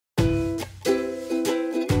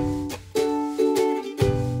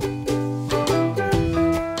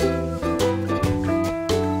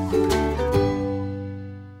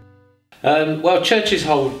Well, church is a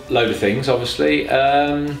whole load of things, obviously.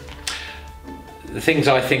 The things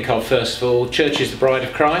I think of, first of all, church is the bride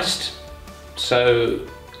of Christ, so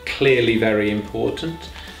clearly very important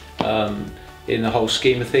in the whole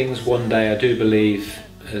scheme of things. One day I do believe,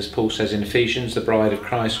 as Paul says in Ephesians, the bride of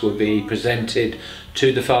Christ will be presented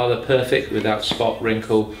to the Father perfect, without spot,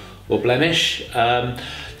 wrinkle or blemish.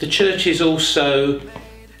 The church is also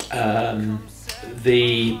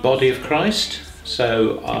the body of Christ,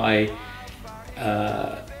 so I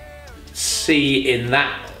see in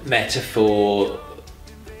that metaphor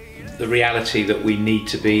the reality that we need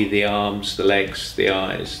to be the arms, the legs, the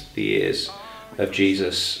eyes, the ears of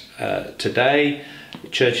Jesus today. The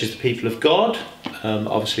church is the people of God,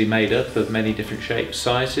 obviously made up of many different shapes,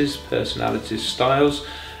 sizes, personalities, styles,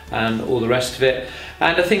 and all the rest of it.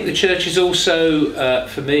 And I think the church is also,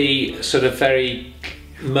 for me, sort of very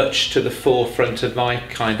much to the forefront of my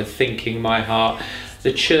kind of thinking, my heart.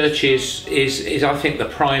 The church is I think, the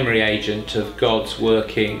primary agent of God's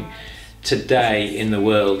working today in the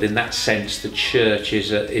world. In that sense, the church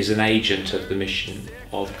is an agent of the mission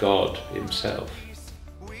of God himself.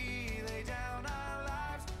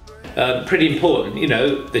 Pretty important, you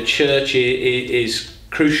know, the church is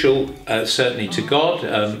crucial, certainly to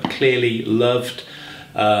God, clearly loved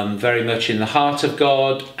very much in the heart of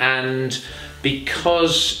God, and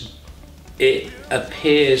because it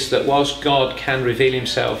appears that whilst God can reveal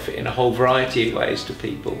himself in a whole variety of ways to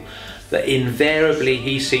people, that invariably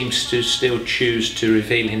he seems to still choose to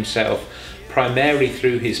reveal himself primarily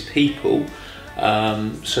through his people,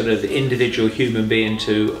 sort of individual human being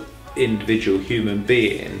to individual human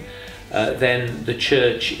being. Then the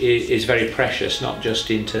church is very precious, not just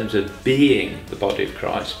in terms of being the body of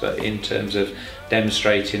Christ, but in terms of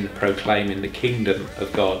demonstrating, proclaiming the kingdom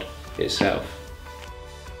of God itself.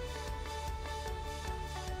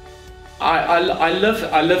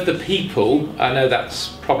 I love the people. I know that's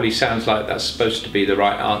probably sounds like that's supposed to be the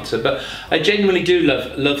right answer, but I genuinely do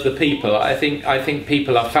love the people. I think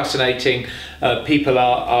people are fascinating. People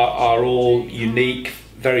are all unique,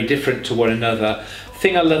 very different to one another. The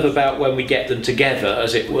thing I love about when we get them together,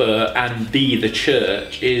 as it were, and be the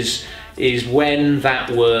church is when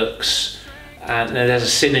that works and there's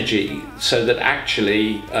a synergy, so that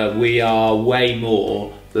actually we are way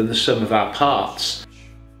more than the sum of our parts.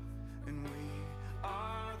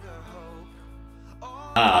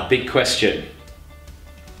 Big question.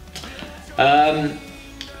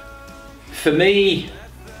 For me,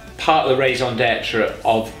 part of the raison d'etre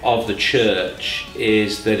of the church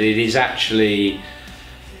is that it is actually,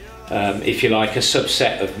 if you like, a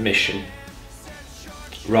subset of mission,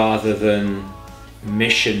 rather than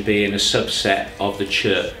mission being a subset of the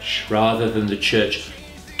church, rather than the church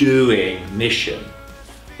doing mission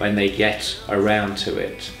when they get around to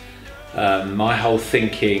it. My whole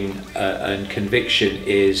thinking and conviction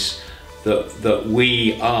is that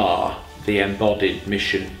we are the embodied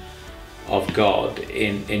mission of God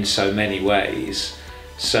in so many ways.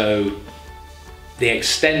 So the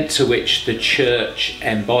extent to which the church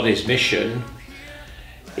embodies mission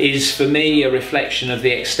is, for me, a reflection of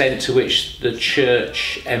the extent to which the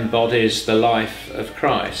church embodies the life of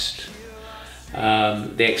Christ.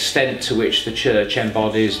 The extent to which the church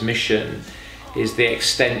embodies mission is the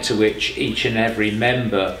extent to which each and every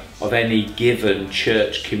member of any given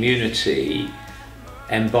church community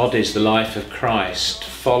embodies the life of Christ,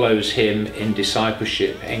 follows him in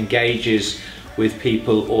discipleship, engages with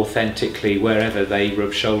people authentically wherever they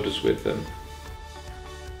rub shoulders with them.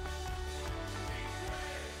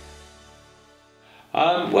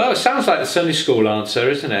 Well, it sounds like the Sunday school answer,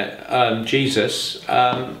 isn't it? Jesus.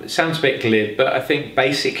 It sounds a bit glib, but I think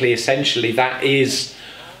basically, essentially, that is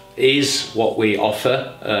what we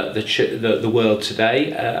offer the world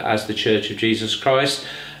today as the Church of Jesus Christ.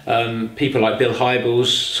 People like Bill Hybels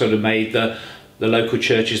sort of made the local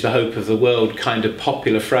church is the hope of the world kind of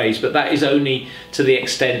popular phrase, but that is only to the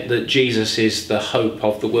extent that Jesus is the hope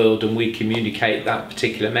of the world and we communicate that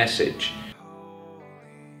particular message.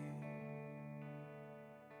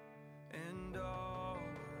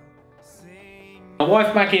 My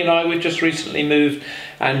wife Maggie and I, we've just recently moved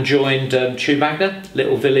and joined Chew Magna,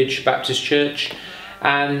 Little Village Baptist Church,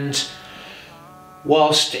 and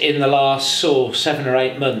whilst in the last 7 or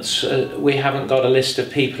 8 months we haven't got a list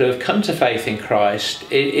of people who have come to faith in Christ,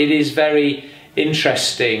 it is very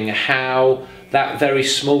interesting how that very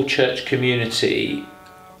small church community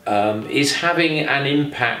is having an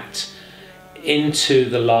impact into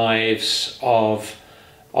the lives of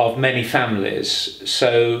many families.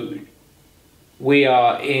 So we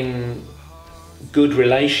are in good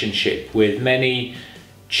relationship with many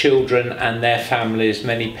children and their families,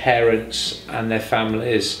 many parents and their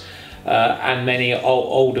families, and many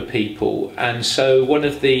older people. And so one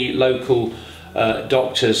of the local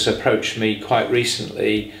doctors approached me quite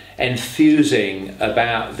recently, enthusing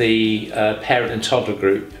about the parent and toddler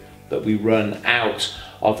group that we run out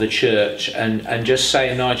of the church, and just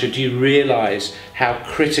saying, Nigel, do you realise how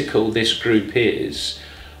critical this group is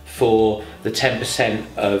for the 10%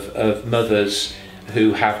 of mothers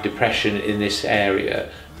who have depression in this area?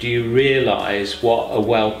 Do you realise what a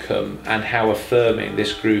welcome and how affirming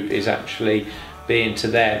this group is actually being to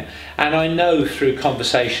them? And I know through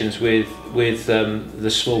conversations with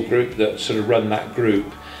the small group that sort of run that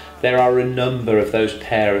group, there are a number of those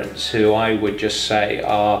parents who I would just say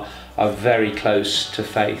are very close to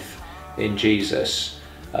faith in Jesus.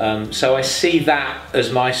 So I see that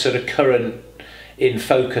as my sort of current in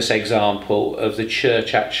focus example of the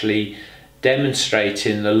church actually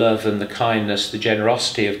demonstrating the love and the kindness, the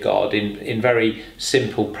generosity of God in very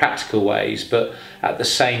simple, practical ways, but at the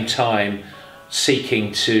same time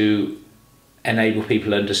seeking to enable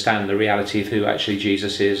people to understand the reality of who actually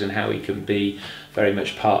Jesus is and how he can be very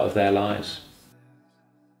much part of their lives.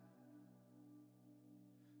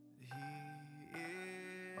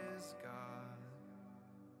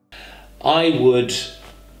 I would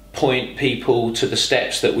point people to the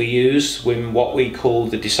steps that we use in what we call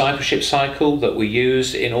the discipleship cycle that we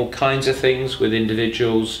use in all kinds of things with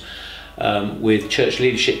individuals, with church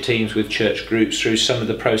leadership teams, with church groups, through some of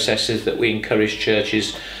the processes that we encourage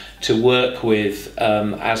churches to work with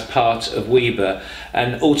as part of WEBA.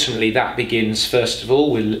 And ultimately that begins first of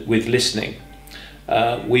all with listening.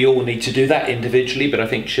 We all need to do that individually, but I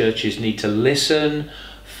think churches need to listen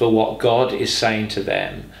for what God is saying to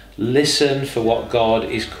them. Listen for what God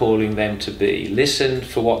is calling them to be. Listen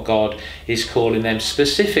for what God is calling them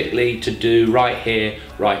specifically to do right here,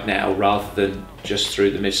 right now, rather than just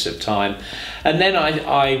through the midst of time. And then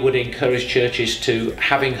I would encourage churches to,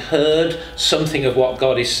 having heard something of what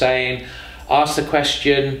God is saying, ask the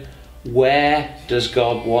question, where does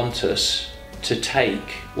God want us to take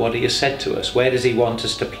what he has said to us? Where does he want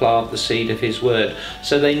us to plant the seed of his word?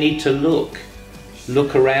 So they need to look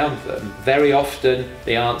around them. Very often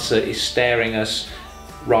the answer is staring us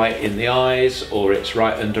right in the eyes, or it's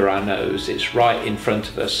right under our nose. It's right in front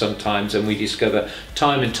of us sometimes, and we discover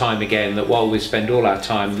time and time again that while we spend all our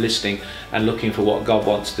time listening and looking for what God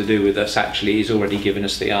wants to do with us, actually he's already given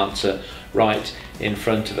us the answer right in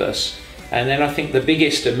front of us. And then I think the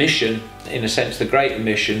biggest omission, in a sense the great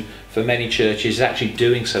omission for many churches, is actually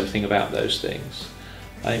doing something about those things.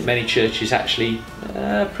 I think many churches actually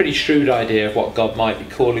a pretty shrewd idea of what God might be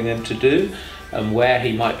calling them to do and where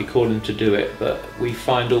he might be calling them to do it, but we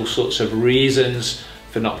find all sorts of reasons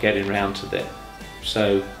for not getting around to it.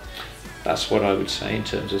 So that's what I would say in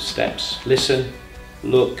terms of steps. Listen,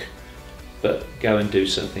 look, but go and do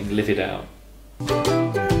something, live it out.